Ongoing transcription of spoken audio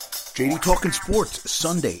JD Talking Sports,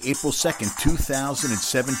 Sunday, April 2nd,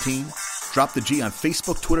 2017. Drop the G on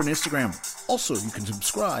Facebook, Twitter, and Instagram. Also, you can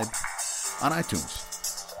subscribe on iTunes.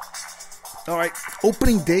 All right,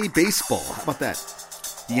 opening day baseball. How about that?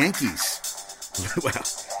 The Yankees. Well,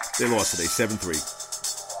 they lost today,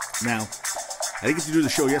 7-3. Now, I didn't get to do the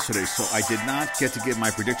show yesterday, so I did not get to give my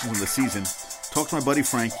predictions on the season. Talked to my buddy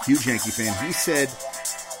Frank, huge Yankee fan. He said,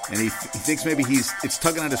 and he thinks maybe it's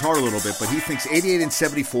tugging at his heart a little bit, but he thinks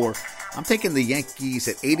 88-74. I'm taking the Yankees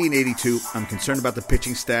at 80-82. I'm concerned about the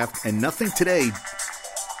pitching staff, and nothing today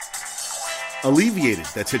alleviated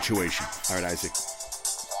that situation. All right, Isaac,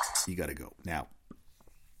 you got to go. Now,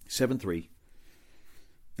 7-3.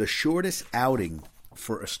 The shortest outing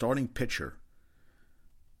for a starting pitcher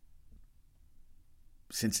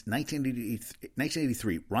since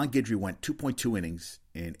 1983, Ron Guidry went 2.2 innings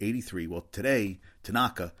in 83. Well, today,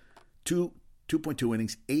 Tanaka, 2.2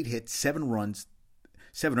 innings, 8 hits, 7 runs,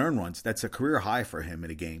 7 earned runs. That's a career high for him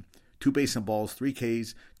in a game. 2 base and balls, 3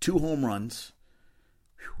 Ks, 2 home runs.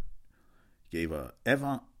 Gave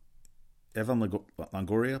Evan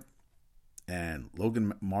Longoria and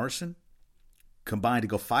Logan Morrison combined to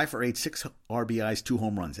go 5 for 8, 6 RBIs, 2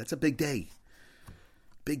 home runs. That's a big day.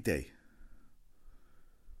 Big day.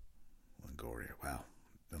 Longoria, wow.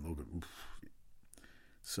 And Logan, oof.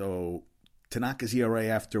 So Tanaka's ERA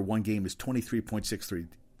after one game is 23.63.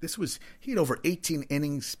 He had over 18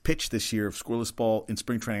 innings pitched this year of scoreless ball in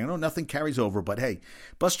spring training. I know nothing carries over, but hey,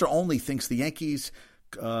 Buster Olney thinks the Yankees,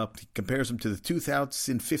 compares them to the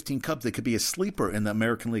 2015 Cubs. They could be a sleeper in the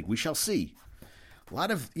American League. We shall see. A lot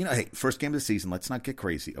of, hey, first game of the season, let's not get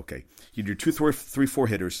crazy. Okay, you had your 2-3-4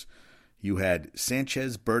 hitters. You had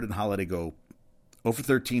Sanchez, Bird, and Holiday go 0 for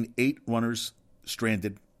 13, 8 runners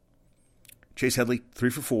stranded. Chase Headley, 3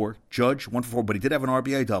 for 4. Judge, 1 for 4, but he did have an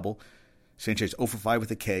RBI double. Sanchez 0 for 5 with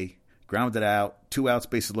a K. Grounded out, 2 outs,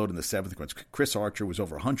 bases loaded in the 7th. Chris Archer was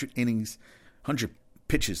over 100 innings, 100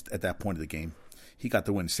 pitches at that point of the game. He got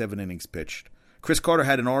the win, 7 innings pitched. Chris Carter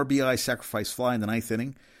had an RBI sacrifice fly in the 9th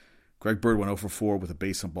inning. Greg Bird went 0 for 4 with a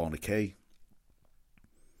base on ball and a K.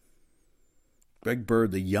 Greg Bird,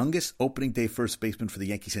 the youngest opening day first baseman for the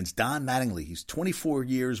Yankees since Don Mattingly. He's 24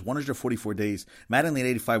 years, 144 days. Mattingly in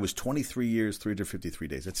 85 was 23 years, 353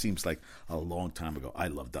 days. That seems like a long time ago. I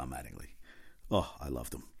love Don Mattingly. Oh, I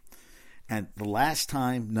loved him. And the last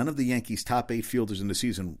time none of the Yankees' top 8 fielders in the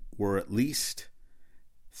season were at least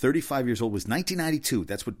 35 years old was 1992.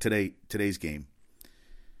 That's what today's game.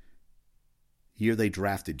 Year they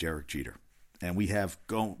drafted Derek Jeter. And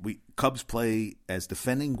Cubs play as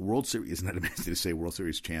defending World Series, isn't that amazing to say, World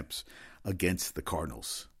Series champs against the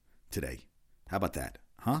Cardinals today. How about that?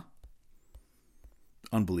 Huh?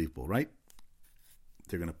 Unbelievable, right?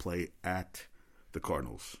 They're going to play at the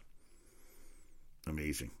Cardinals.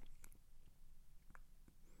 Amazing.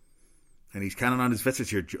 And he's counting on his vets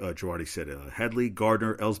here, Girardi said. Headley,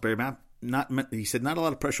 Gardner, Ellsbury. He said not a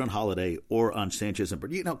lot of pressure on Holiday or on Sanchez.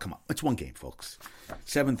 But, come on. It's one game, folks.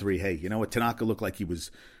 7-3. Hey, you know what? Tanaka looked like he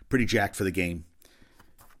was pretty jacked for the game.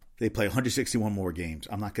 They play 161 more games.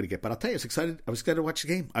 I'm not going to get, but I'll tell you, I was excited to watch the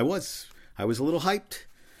game. I was a little hyped.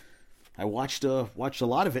 I watched a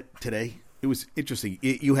lot of it today. It was interesting.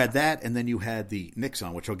 You had that, and then you had the Knicks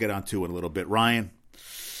on, which I'll get onto in a little bit. Ryan,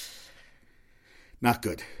 not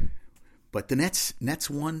good. But the Nets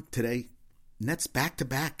won today. Nets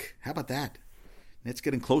back-to-back. How about that? Nets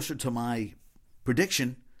getting closer to my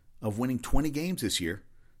prediction of winning 20 games this year.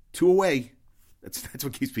 2 away. That's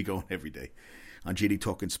what keeps me going every day. On JD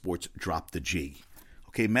Talking Sports, drop the G.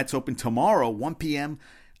 Okay, Mets open tomorrow, 1 p.m.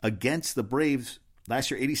 against the Braves. Last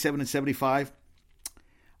year, 87-75.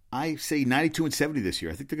 I say 92-70 this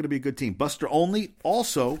year. I think they're going to be a good team. Buster Olney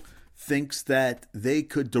also thinks that they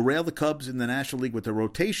could derail the Cubs in the National League with their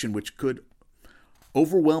rotation, which could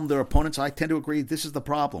overwhelm their opponents. I tend to agree this is the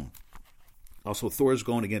problem. Also, Thor's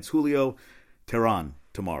going against Julio Teheran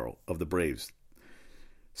tomorrow of the Braves.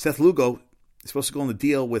 Seth Lugo is supposed to go on the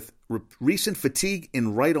deal with recent fatigue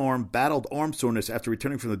in right arm, battled arm soreness after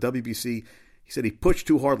returning from the WBC. He said he pushed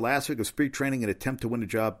too hard last week of spring training in an attempt to win the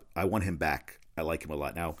job. I want him back. I like him a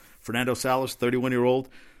lot. Now, Fernando Salas, 31-year-old,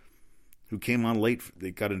 who came on late.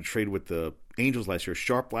 They got in a trade with the Angels last year.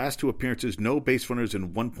 Sharp last 2 appearances, no base runners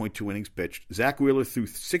in 1.2 innings pitched. Zach Wheeler threw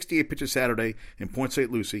 68 pitches Saturday in Point St.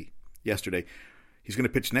 Lucie yesterday. He's going to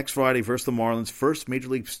pitch next Friday versus the Marlins. First Major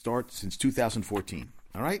League start since 2014.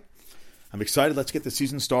 All right? I'm excited. Let's get the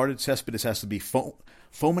season started. Cespedes has to be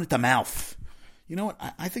foaming at the mouth. You know what?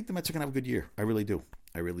 I think the Mets are going to have a good year. I really do.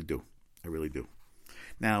 I really do. I really do.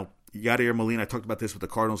 Now, Yadier Molina, I talked about this with the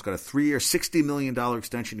Cardinals, got a 3-year, $60 million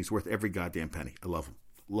extension. He's worth every goddamn penny. I love him.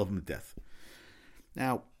 Love him to death.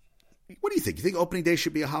 Now, What do you think? You think opening day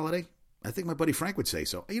should be a holiday? I think my buddy Frank would say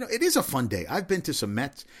so. It is a fun day. I've been to some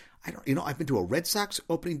Mets. I've been to a Red Sox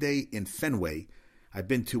opening day in Fenway. I've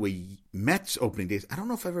been to a Mets opening day. I don't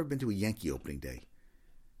know if I've ever been to a Yankee opening day.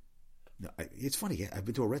 No, it's funny. Yeah, I've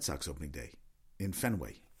been to a Red Sox opening day in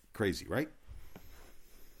Fenway. Crazy, right?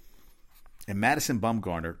 And Madison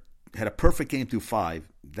Bumgarner had a perfect game through 5.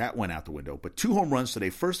 That went out the window. But 2 home runs, so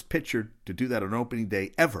they first pitcher to do that on opening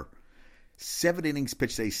day ever. 7 innings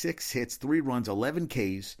pitched, 6 hits, 3 runs, 11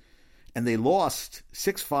 Ks. And they lost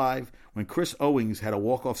 6-5 when Chris Owings had a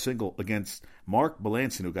walk-off single against Mark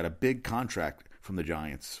Melancon, who got a big contract from the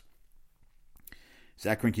Giants.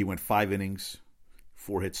 Zach Greinke went 5 innings,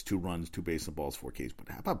 4 hits, 2 runs, 2 bases and balls, 4 Ks. But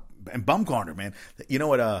how about and Bumgarner, man? You know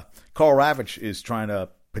what? Carl Ravitch is trying to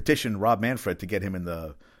petition Rob Manfred to get him in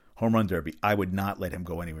the home run derby. I would not let him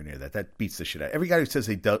go anywhere near that. That beats the shit out. Every guy who says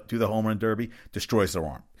they do the home run derby destroys their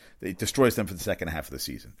arm. It destroys them for the second half of the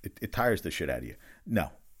season. It tires the shit out of you. No.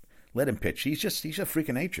 Let him pitch. He's a freak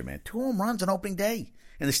of nature, man. 2 home runs on opening day,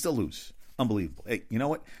 and they still lose. Unbelievable. Hey, you know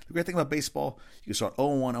what? The great thing about baseball, you can start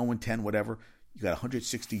 0-1, 0-10, whatever. You got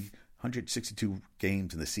 162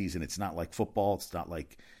 games in the season. It's not like football. It's not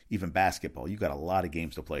like even basketball. You got a lot of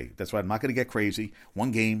games to play. That's why I'm not going to get crazy.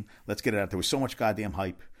 1 game. Let's get it out. There was so much goddamn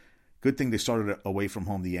hype. Good thing they started away from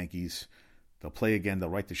home, the Yankees. They'll play again. They'll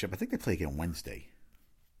right the ship. I think they play again Wednesday.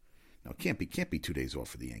 No, it can't be 2 days off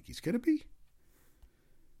for the Yankees. Could it be?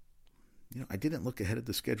 I didn't look ahead at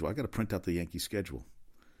the schedule. I got to print out the Yankee schedule.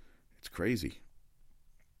 It's crazy.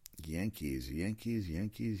 Yankees. Yankees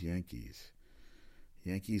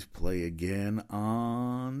play again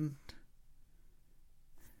on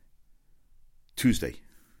Tuesday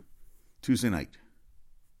night.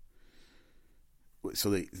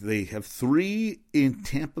 So they have 3 in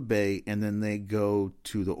Tampa Bay, and then they go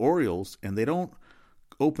to the Orioles, and they don't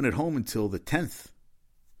open at home until the 10th.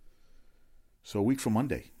 So a week from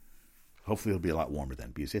Monday. Hopefully it'll be a lot warmer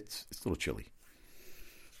then, because it's a little chilly.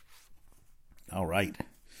 All right.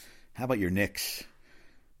 How about your Knicks?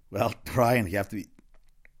 Well, Brian, you have to be...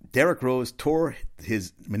 Derrick Rose tore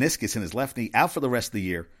his meniscus in his left knee, out for the rest of the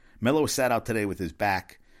year. Melo sat out today with his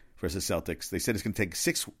back versus Celtics. They said it's going to take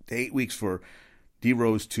 6 to 8 weeks for D.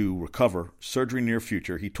 Rose to recover. Surgery near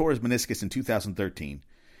future. He tore his meniscus in 2013.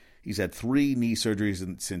 He's had 3 knee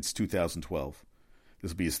surgeries since 2012.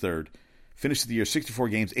 This will be his 3rd. Finished the year 64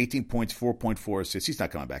 games, 18 points, 4.4 assists. He's not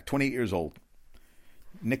coming back. 28 years old.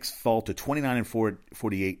 Knicks fall to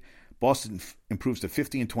 29-48. Boston improves to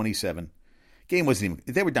 50-27. Game wasn't even...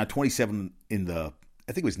 They were down 27 in the...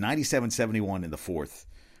 I think it was 97-71 in the 4th.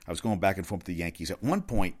 I was going back and forth with the Yankees. At one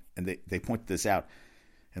point, and they pointed this out,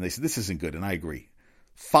 and they said, this isn't good, and I agree.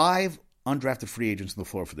 5 undrafted free agents on the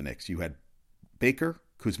floor for the Knicks. You had Baker,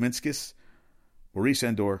 Kuzminskis, Maurice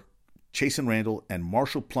Endor, Chasen Randall, and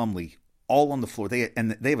Marshall Plumlee all on the floor. They have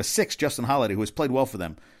a 6th, Justin Holiday, who has played well for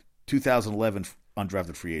them, 2011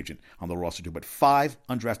 undrafted free agent on the roster too, but 5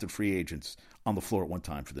 undrafted free agents on the floor at one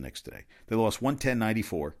time for the Knicks today. They lost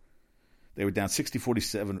 110-94. They were down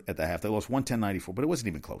 60-47 at the half. They lost 110-94, but it wasn't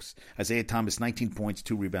even close. Isaiah Thomas, 19 points,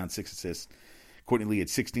 2 rebounds, 6 assists. Courtney Lee had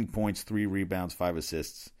 16 points, 3 rebounds, 5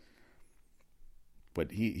 assists.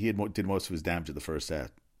 But he did most of his damage in the first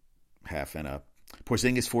half. And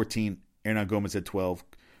Porzingis, 14. Hernan Gomez had 12.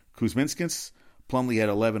 Kuzminskis, Plumlee had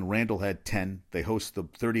 11. Randall had 10. They host the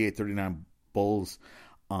 38-39 Bulls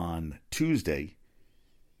on Tuesday.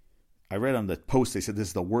 I read on the Post, they said this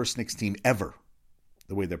is the worst Knicks team ever,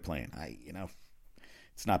 the way they're playing.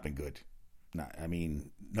 It's not been good.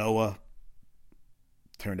 Noah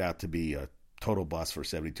turned out to be a total bust for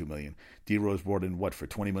 $72 million. D. Rose brought in for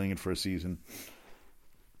 $20 million for a season.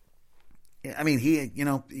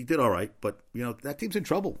 He did all right, but that team's in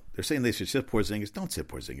trouble. They're saying they should sit Porzingis. Don't sit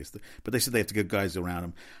Porzingis, but they said they have to get guys around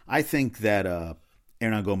him. I think that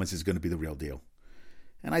Hernan Gomez is going to be the real deal,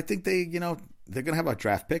 and I think they're going to have a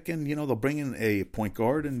draft pick, and they'll bring in a point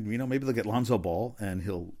guard, and maybe they'll get Lonzo Ball, and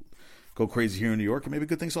he'll go crazy here in New York, and maybe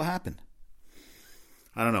good things will happen.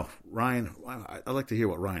 I don't know, Ryan. I'd like to hear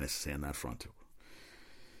what Ryan has to say on that front too.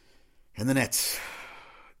 And the Nets.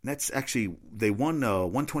 Nets actually, they won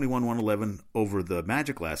 121-111 over the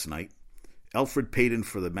Magic last night. Elfrid Payton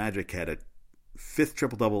for the Magic had a 5th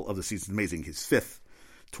triple-double of the season. Amazing, his 5th.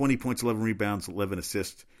 20 points, 11 rebounds, 11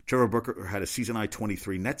 assists. Trevor Booker had a season-high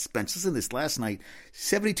 23. Nets bench, listen to this, last night,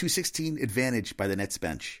 72-16 advantage by the Nets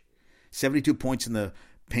bench. 72 points in the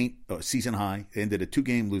paint, season high. They ended a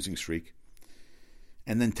 2-game losing streak.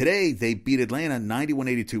 And then today, they beat Atlanta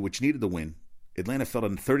 91-82, which needed the win. Atlanta fell to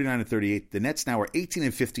 39-38. The Nets now are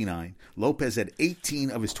 18-59. Lopez had 18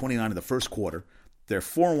 of his 29 in the first quarter. They're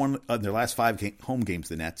 4-1 in their last 5 home games,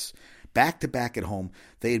 the Nets. back-to-back at home.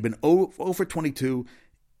 They had been 0 for 22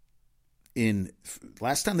 in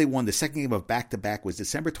last time they won the second game of back-to-back was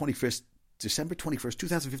December 21st,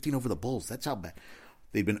 2015 over the Bulls. That's how bad.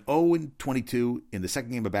 They've been 0 and 22 in the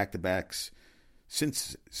second game of back-to-backs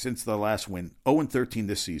since the last win. 0 and 13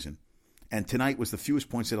 this season. And tonight was the fewest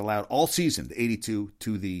points it allowed all season, the 82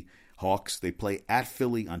 to the Hawks. They play at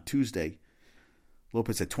Philly on Tuesday.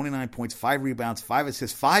 Lopez had 29 points, 5 rebounds, 5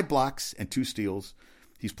 assists, 5 blocks, and 2 steals.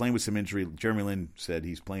 He's playing with some injury. Jeremy Lin said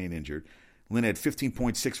he's playing injured. Lin had 15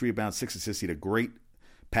 points, 6 rebounds, 6 assists. He had a great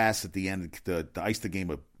pass at the end to ice the game,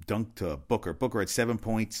 a dunk to Booker. Booker had 7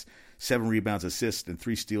 points, 7 rebounds, assists, and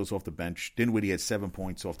 3 steals off the bench. Dinwiddie had 7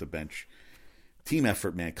 points off the bench. Team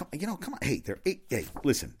effort, man. Come on. Hey,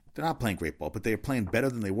 listen, they're not playing great ball, but they're playing better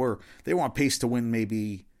than they were. They were on pace to win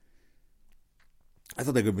maybe. I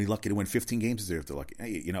thought they were going to be lucky to win 15 games if they're lucky.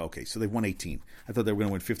 Okay, so they won 18. I thought they were going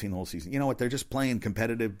to win 15 the whole season. You know what? They're just playing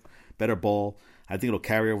competitive, better ball. I think it'll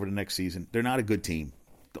carry over to next season. They're not a good team.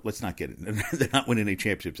 Let's not get it. They're not winning any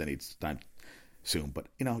championships anytime soon. But,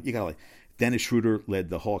 you got to like. Dennis Schroeder led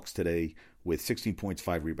the Hawks today with 16 points,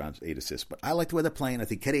 5 rebounds, 8 assists. But I like the way they're playing. I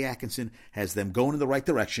think Kenny Atkinson has them going in the right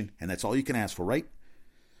direction, and that's all you can ask for, right?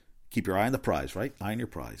 Keep your eye on the prize, right? Eye on your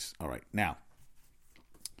prize. All right. Now,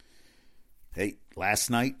 hey, last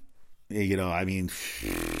night,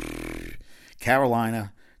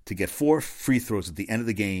 Carolina to get 4 free throws at the end of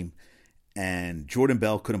the game, and Jordan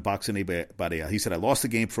Bell couldn't box anybody out. He said, I lost the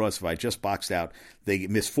game for us if I just boxed out. They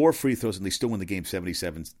missed 4 free throws, and they still win the game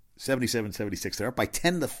 77-76. They're up by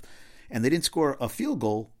 10, and they didn't score a field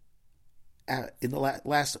goal in the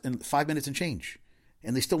last 5 minutes and change.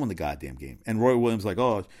 And they still won the goddamn game. And Roy Williams like,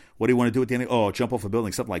 oh, what do you want to do at the end? Oh, jump off a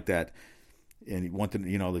building, something like that. And he wanted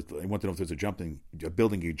to know if there's a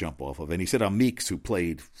building you jump off of. And he said on Meeks, who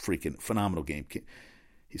played freaking phenomenal game.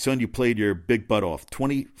 Son, you played your big butt off.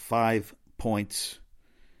 25 points,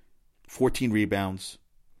 14 rebounds,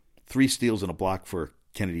 3 steals and a block for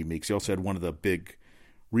Kennedy Meeks. He also had one of the big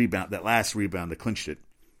that last rebound that clinched it.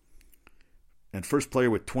 And first player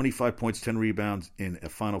with 25 points, 10 rebounds in a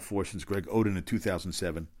Final Four since Greg Oden in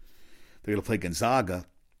 2007. They're going to play Gonzaga,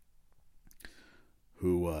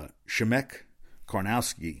 who Shemek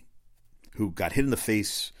Karnowski, who got hit in the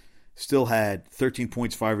face, still had 13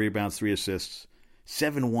 points, 5 rebounds, 3 assists,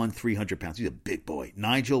 7'1", 300 pounds. He's a big boy.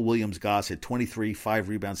 Nigel Williams-Goss had 23, 5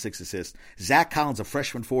 rebounds, 6 assists. Zach Collins, a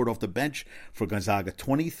freshman forward off the bench for Gonzaga,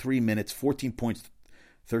 23 minutes, 14 points,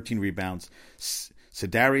 13 rebounds.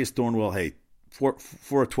 Sedarius Thornwell, 4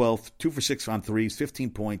 of 12, 2 for 6 on threes, 15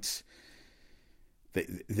 points.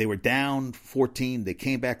 They were down 14. They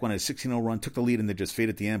came back, went on a 16-0 run, took the lead, and they just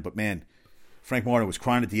faded at the end. But, man, Frank Martin was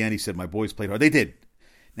crying at the end. He said, my boys played hard. They did.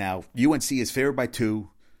 Now, UNC is favored by 2.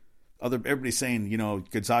 Everybody's saying,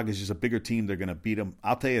 Gonzaga is just a bigger team. They're going to beat them.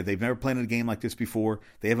 I'll tell you, they've never played in a game like this before.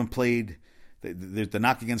 They haven't played. The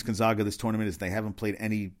knock against Gonzaga this tournament is they haven't played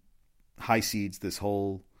any high seeds this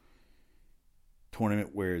whole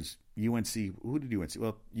tournament, whereas UNC, who did UNC?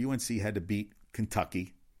 Well, UNC had to beat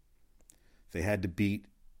Kentucky. They had to beat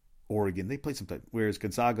Oregon. They played some time. Whereas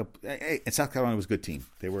Gonzaga, and South Carolina was a good team.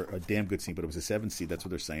 They were a damn good team, but it was a 7 seed. That's what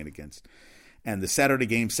they're saying against. And the Saturday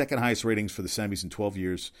game, second highest ratings for the semis in 12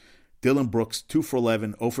 years. Dylan Brooks, 2 for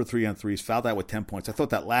 11, 0 for 3 on threes, fouled out with 10 points. I thought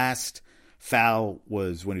that last foul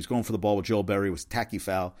was when he was going for the ball with Joel Berry. It was a tacky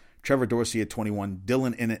foul. Trevor Dorsey had 21.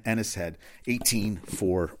 Dylan Ennis had 18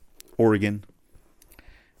 for Oregon.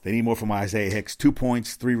 They need more from Isaiah Hicks. 2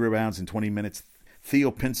 points, 3 rebounds in 20 minutes.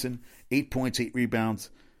 Theo Pinson, 8 points, 8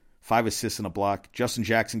 rebounds, 5 assists and a block. Justin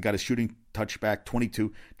Jackson got a shooting touchback,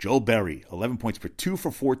 22. Joel Berry, 11 points per 2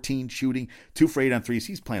 for 14 shooting, 2 for 8 on threes.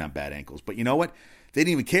 He's playing on bad ankles. But you know what? They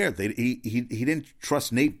didn't even care. He didn't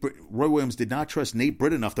trust Nate. Roy Williams did not trust Nate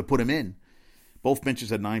Britt enough to put him in. Both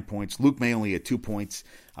benches had 9 points. Luke May only had 2 points.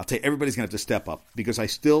 I'll tell you, everybody's going to have to step up because I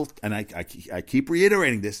still, and I keep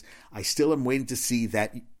reiterating this, I still am waiting to see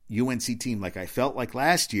that UNC team like I felt like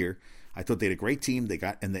last year. I thought they had a great team.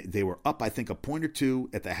 They were up, I think, a point or 2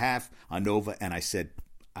 at the half on Nova, and I said,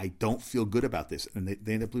 I don't feel good about this. And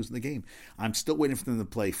they ended up losing the game. I'm still waiting for them to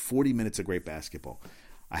play 40 minutes of great basketball.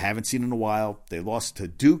 I haven't seen it in a while. They lost to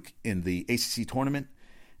Duke in the ACC tournament.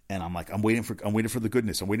 And I'm like, I'm waiting for the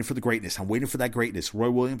goodness. I'm waiting for the greatness. I'm waiting for that greatness. Roy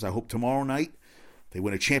Williams, I hope tomorrow night they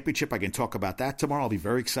win a championship. I can talk about that tomorrow. I'll be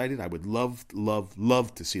very excited. I would love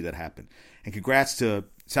to see that happen. And congrats to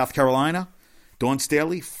South Carolina. Dawn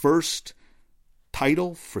Staley, first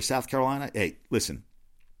title for South Carolina. Hey, listen,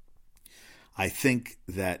 I think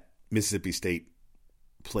that Mississippi State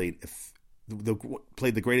played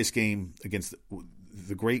the greatest game against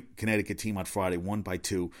the great Connecticut team on Friday, won by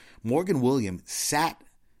 2. Morgan Williams sat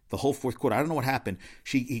the whole fourth quarter. I don't know what happened.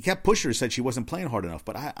 He kept pushing her, said she wasn't playing hard enough,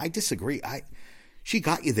 but I disagree. She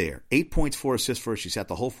got you there. 8 points, 4 assists for her. She sat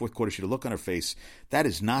the whole fourth quarter. She had a look on her face. That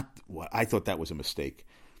is not what I thought. That was a mistake.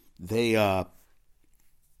 They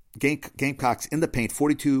Gamecocks in the paint,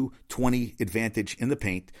 42-20 advantage in the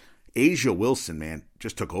paint. Asia Wilson, man,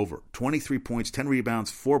 just took over. 23 points, 10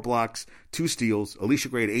 rebounds, 4 blocks, 2 steals. Alicia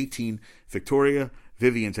Gray at 18. Victoria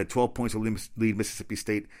Vivians had 12 points to lead Mississippi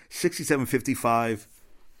State. 67-55.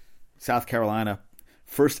 South Carolina.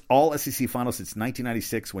 First all SEC final since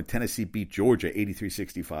 1996 when Tennessee beat Georgia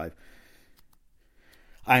 83-65.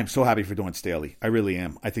 I am so happy for Dawn Staley. I really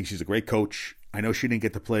am. I think she's a great coach. I know she didn't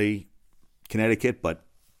get to play Connecticut, but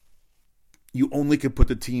you only can put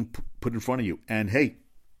the team put in front of you. And hey,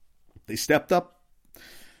 they stepped up.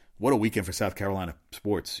 What a weekend for South Carolina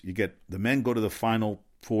sports. You get the men go to the Final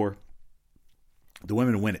Four. The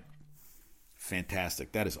women win it.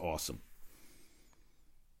 Fantastic. That is awesome.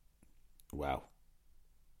 Wow.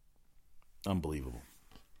 Unbelievable.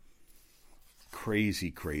 Crazy,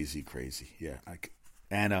 crazy, crazy. Yeah.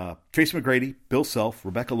 And Tracy McGrady, Bill Self,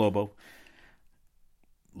 Rebecca Lobo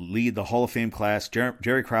lead the Hall of Fame class.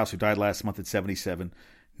 Jerry Krause, who died last month at 77.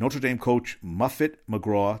 Notre Dame coach Muffet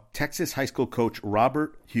McGraw. Texas high school coach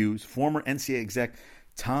Robert Hughes. Former NCAA exec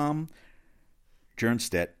Tom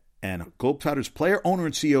Jernstedt. And Globetrotters player, owner,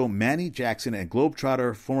 and CEO Manny Jackson. And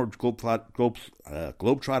former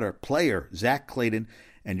Globetrotter player Zach Clayton.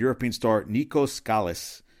 And European star Nikos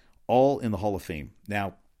Skalis, all in the Hall of Fame.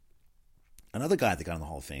 Now, another guy that got in the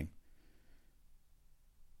Hall of Fame,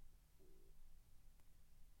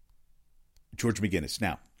 George McGinnis.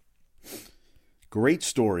 Now, great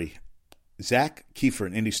story. Zach Kiefer,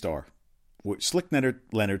 an Indy star. Slick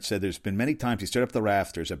Leonard said there's been many times he stood up the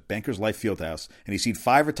rafters at Bankers Life Fieldhouse and he's seen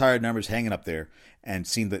 5 retired numbers hanging up there and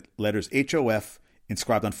seen the letters HOF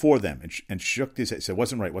inscribed on 4 of them and shook his head. Said,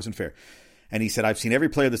 wasn't right, wasn't fair. And he said, I've seen every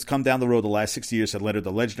player that's come down the road the last 60 years, said Leonard,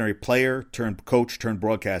 the legendary player turned coach turned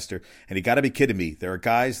broadcaster. And he got to be kidding me. There are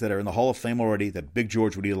guys that are in the Hall of Fame already that Big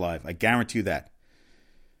George would eat alive. I guarantee you that.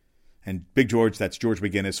 And Big George, that's George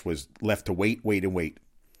McGinnis, was left to wait.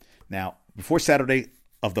 Now, before Saturday,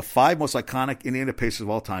 of the 5 most iconic Indiana Pacers of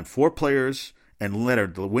all time, 4 players and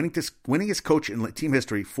Leonard, the winningest coach in team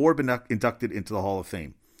history, 4 have been inducted into the Hall of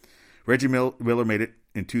Fame. Reggie Miller made it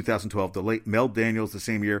in 2012. The late Mel Daniels the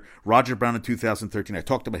same year. Roger Brown in 2013. I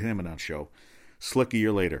talked about him in our show. Slick a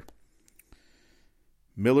year later.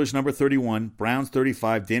 Miller's number 31. Brown's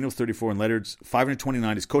 35. Daniels 34. And Leonard's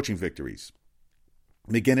 529 is coaching victories.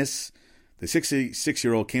 McGinnis, the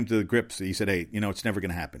 66-year-old, came to the grips. He said, hey, it's never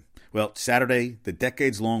going to happen. Well, Saturday, the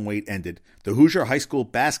decades-long wait ended. The Hoosier high school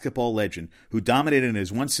basketball legend, who dominated in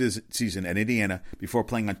his one season at Indiana before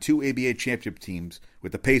playing on 2 ABA championship teams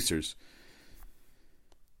with the Pacers.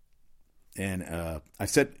 And I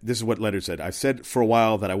said, this is what Leonard said, I've said for a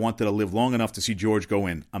while that I wanted to live long enough to see George go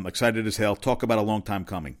in. I'm excited as hell. Talk about a long time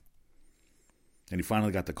coming. And he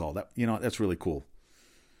finally got the call. That's really cool.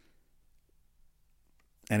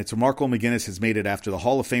 And it's remarkable McGinnis has made it after the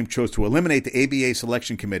Hall of Fame chose to eliminate the ABA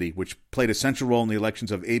selection committee, which played a central role in the elections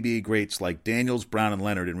of ABA greats like Daniels, Brown, and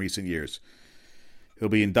Leonard in recent years. He'll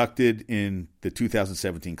be inducted in the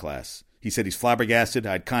 2017 class. He said he's flabbergasted.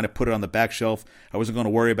 I'd kind of put it on the back shelf. I wasn't going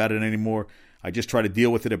to worry about it anymore. I just tried to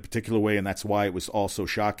deal with it a particular way, and that's why it was all so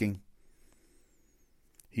shocking.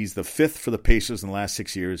 He's the 5th for the Pacers in the last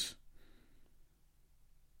 6 years.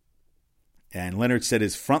 And Leonard said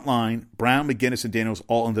his front line, Brown, McGinnis, and Daniels,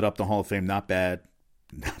 all ended up in the Hall of Fame. Not bad.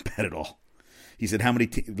 Not bad at all. He said,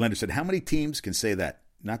 Leonard said, how many teams can say that?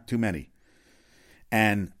 Not too many.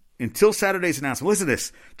 And until Saturday's announcement, listen to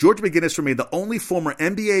this. George McGinnis remained the only former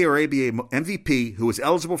NBA or ABA MVP who was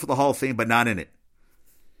eligible for the Hall of Fame but not in it.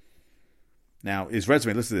 Now, his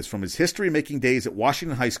resume, listen to this. From his history-making days at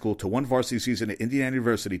Washington High School to one varsity season at Indiana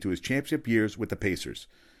University to his championship years with the Pacers.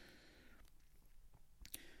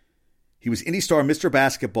 He was Indy Star Mr.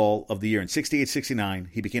 Basketball of the year in 68-69.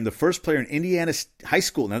 He became the first player in Indiana high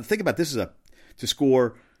school. Now, think about this,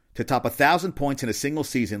 to top 1,000 points in a single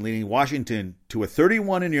season, leading Washington to a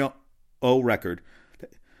 31-0 record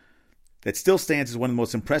that still stands as one of the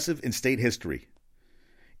most impressive in state history.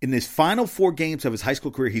 In his final 4 games of his high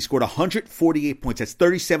school career, he scored 148 points. That's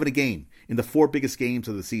 37 a game in the 4 biggest games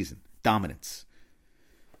of the season. Dominance.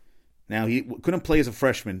 Now, he couldn't play as a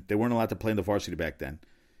freshman. They weren't allowed to play in the varsity back then.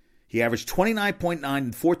 He averaged 29.9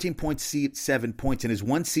 and 14.7 points in his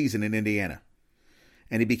one season in Indiana.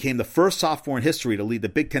 And he became the first sophomore in history to lead the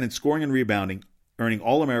Big Ten in scoring and rebounding, earning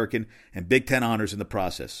All-American and Big Ten honors in the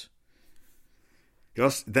process. He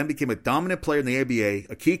also then became a dominant player in the ABA,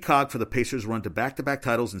 a key cog for the Pacers' run to back-to-back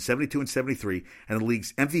titles in 72 and 73, and the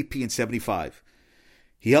league's MVP in 75.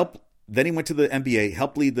 Then he went to the NBA,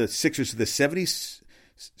 helped lead the Sixers to the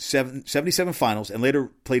 77 finals, and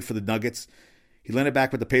later played for the Nuggets. He landed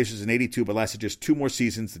back with the Pacers in 82, but lasted just 2 more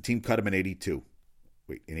seasons. The team cut him in 82.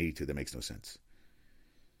 Wait, in 82, that makes no sense.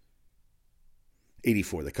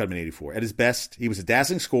 84, they cut him in 84. At his best, he was a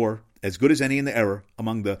dazzling scorer, as good as any in the era,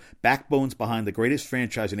 among the backbones behind the greatest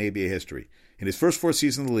franchise in ABA history. In his first 4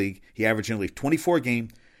 seasons in the league, he averaged nearly 24 a game,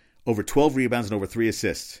 over 12 rebounds, and over 3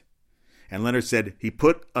 assists. And Leonard said, he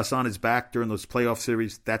put us on his back during those playoff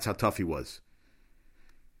series. That's how tough he was.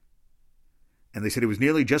 And they said he was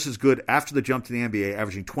nearly just as good after the jump to the NBA,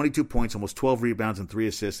 averaging 22 points, almost 12 rebounds, and 3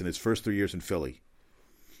 assists in his first 3 years in Philly.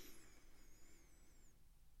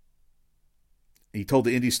 He told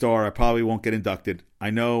the Indy Star, I probably won't get inducted.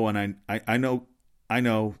 I know, and I know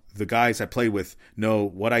the guys I play with know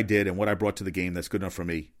what I did and what I brought to the game. That's good enough for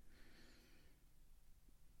me.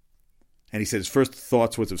 And he said his first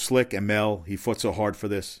thoughts was of Slick and Mel. He fought so hard for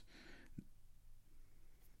this.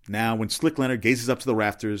 Now, when Slick Leonard gazes up to the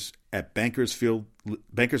rafters at Bankers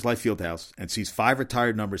Life Fieldhouse and sees 5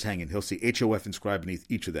 retired numbers hanging, he'll see HOF inscribed beneath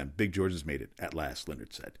each of them. Big George has made it at last,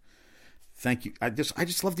 Leonard said. Thank you. I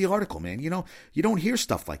just love the article, man. You know, you don't hear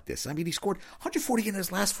stuff like this. I mean, he scored 140 in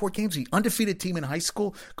his last 4 games. The undefeated team in high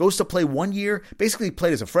school goes to play 1 year. Basically, he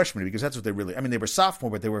played as a freshman because that's what they really. I mean, they were sophomore,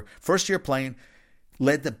 but they were first year playing.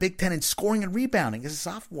 Led the Big Ten in scoring and rebounding as a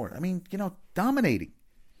sophomore. I mean, you know, dominating.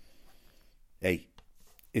 Hey,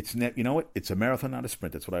 you know what? It's a marathon, not a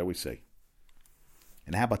sprint. That's what I always say.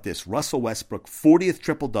 And how about this? Russell Westbrook, 40th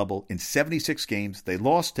triple-double in 76 games. They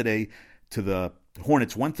lost today to the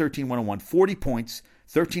Hornets 113-101, 40 points,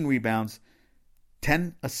 13 rebounds,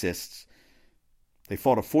 10 assists. They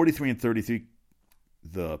fall to 43-33.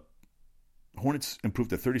 The Hornets improved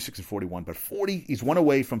to 36-41, but 40, he's 1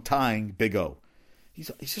 away from tying Big O. He's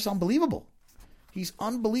just unbelievable. He's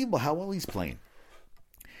unbelievable how well he's playing.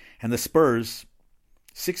 And the Spurs,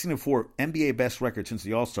 16-4, NBA best record since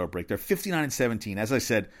the All-Star break. They're 59-17. As I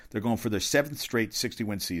said, they're going for their 7th straight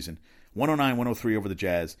 60-win season. 109-103 over the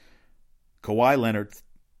Jazz. Kawhi Leonard,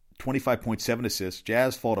 25.7 assists.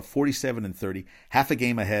 Jazz fall to 47-30, half a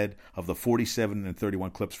game ahead of the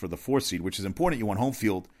 47-31 Clips for the 4th seed, which is important. You want home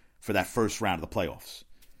field for that first round of the playoffs.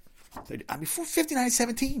 I mean,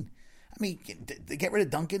 59-17. I mean, they get rid of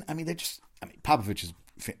Duncan. I mean, Popovich is,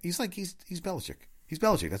 he's Belichick. He's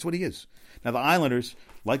Belichick. That's what he is. Now, the Islanders,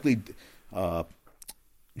 likely, John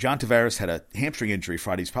Tavares had a hamstring injury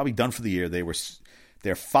Friday. He's probably done for the year. They beat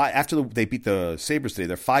the Sabres today.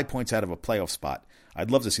 They're 5 points out of a playoff spot.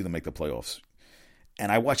 I'd love to see them make the playoffs.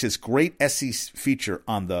 And I watched this great SC feature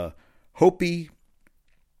on the Hopi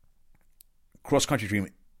cross-country team.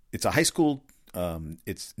 It's a high school,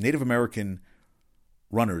 it's Native American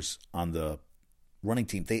runners on the running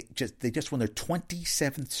team. They just won their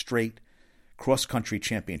 27th straight cross-country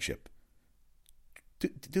championship.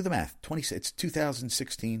 Do the math. It's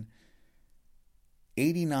 2016.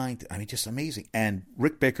 89th. I mean, just amazing. And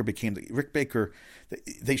Rick Baker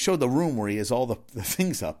they showed the room where he has all the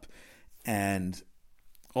things up and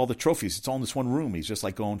all the trophies. It's all in this one room. He's just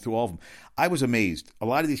like going through all of them. I was amazed. A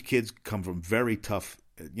lot of these kids come from very tough,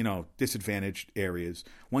 disadvantaged areas.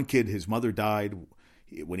 One kid, his mother died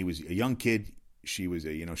when he was a young kid. She was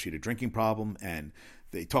she had a drinking problem, and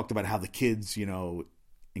they talked about how the kids,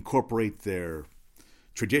 incorporate their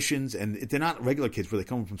traditions, and they're not regular kids where they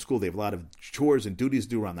come from school. They have a lot of chores and duties to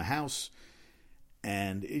do around the house,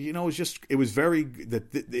 and it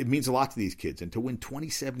means a lot to these kids. And to win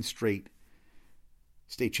 27 straight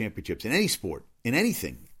state championships in any sport, in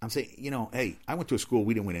anything, I'm saying, hey, I went to a school,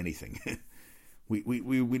 we didn't win anything. we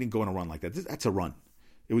didn't go on a run like that. That's a run.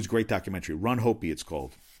 It was a great documentary. Run Hopi, it's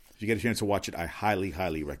called. If you get a chance to watch it, I highly,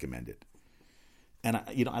 highly recommend it. And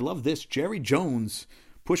I love this. Jerry Jones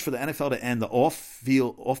pushed for the NFL to end the off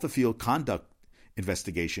the field conduct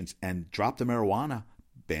investigations and drop the marijuana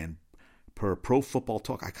ban per Pro Football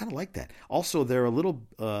Talk. I kind of like that. Also, they're a little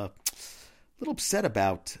upset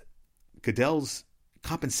about Goodell's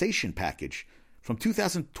compensation package. From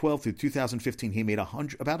 2012 through 2015, he made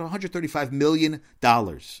about $135 million.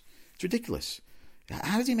 It's ridiculous.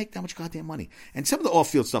 How does he make that much goddamn money? And some of the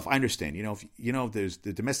off-field stuff, I understand. There's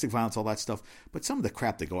the domestic violence, all that stuff. But some of the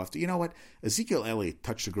crap they go after. You know what? Ezekiel Elliott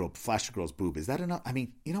touched a girl, flashed a girl's boob. Is that enough? I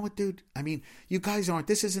mean, you know what, dude? I mean, you guys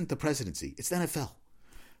this isn't the presidency. It's the NFL.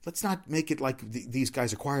 Let's not make it like these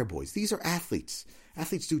guys are choir boys. These are athletes.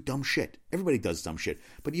 Athletes do dumb shit. Everybody does dumb shit.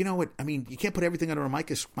 But you know what? I mean, you can't put everything under a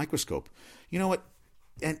microscope. You know what?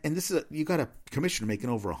 And this is you got a commissioner making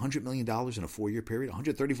over $100 million in a 4-year period,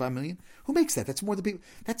 $135 million. Who makes that? That's more than people.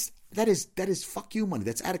 That is fuck you money.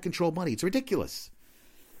 That's out of control money. It's ridiculous.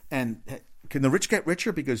 And can the rich get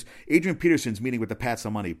richer? Because Adrian Peterson's meeting with the Pats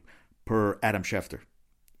on money, per Adam Schefter.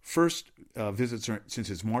 First visit since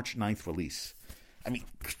his March 9th release. I mean,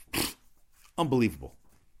 unbelievable.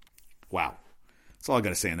 Wow. That's all I got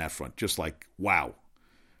to say on that front. Just like, wow.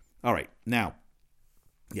 All right. Now,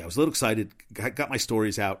 I was a little excited. Got my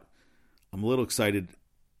stories out. I'm a little excited.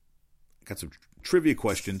 Got some trivia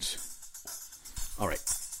questions. All right.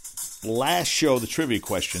 Last show, the trivia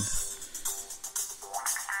question.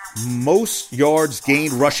 Most yards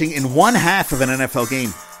gained rushing in one half of an NFL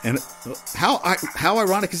game. And how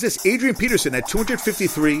ironic is this? Adrian Peterson had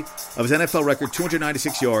 253 of his NFL record,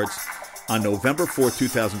 296 yards on November 4th,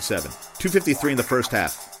 2007. 253 in the first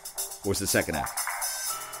half. Or was the second half?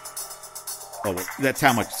 Oh, well, that's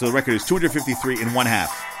how much. So the record is 253 in one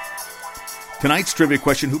half. Tonight's trivia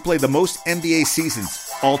question, who played the most NBA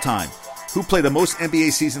seasons all time? Who played the most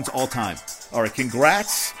NBA seasons all time? All right,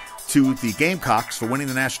 congrats to the Gamecocks for winning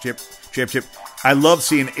the national championship. I love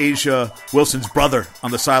seeing Asia Wilson's brother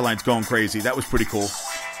on the sidelines going crazy. That was pretty cool.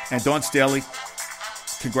 And Dawn Staley,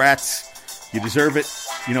 congrats. You deserve it.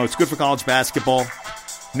 You know, it's good for college basketball.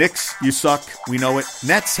 Knicks, you suck. We know it.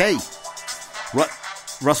 Nets, hey.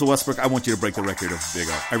 Russell Westbrook, I want you to break the record of Big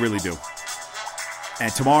O. I really do.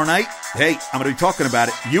 And tomorrow night, hey, I'm going to be talking about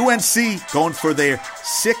it. UNC going for their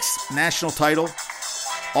 6th national title.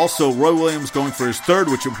 Also, Roy Williams going for his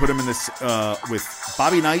 3rd, which will put him in this with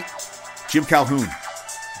Bobby Knight, Jim Calhoun.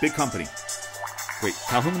 Big company. Wait,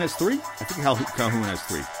 Calhoun has 3? I think Calhoun has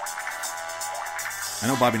 3.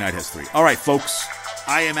 I know Bobby Knight has 3. All right, folks.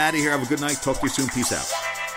 I am out of here. Have a good night. Talk to you soon. Peace out.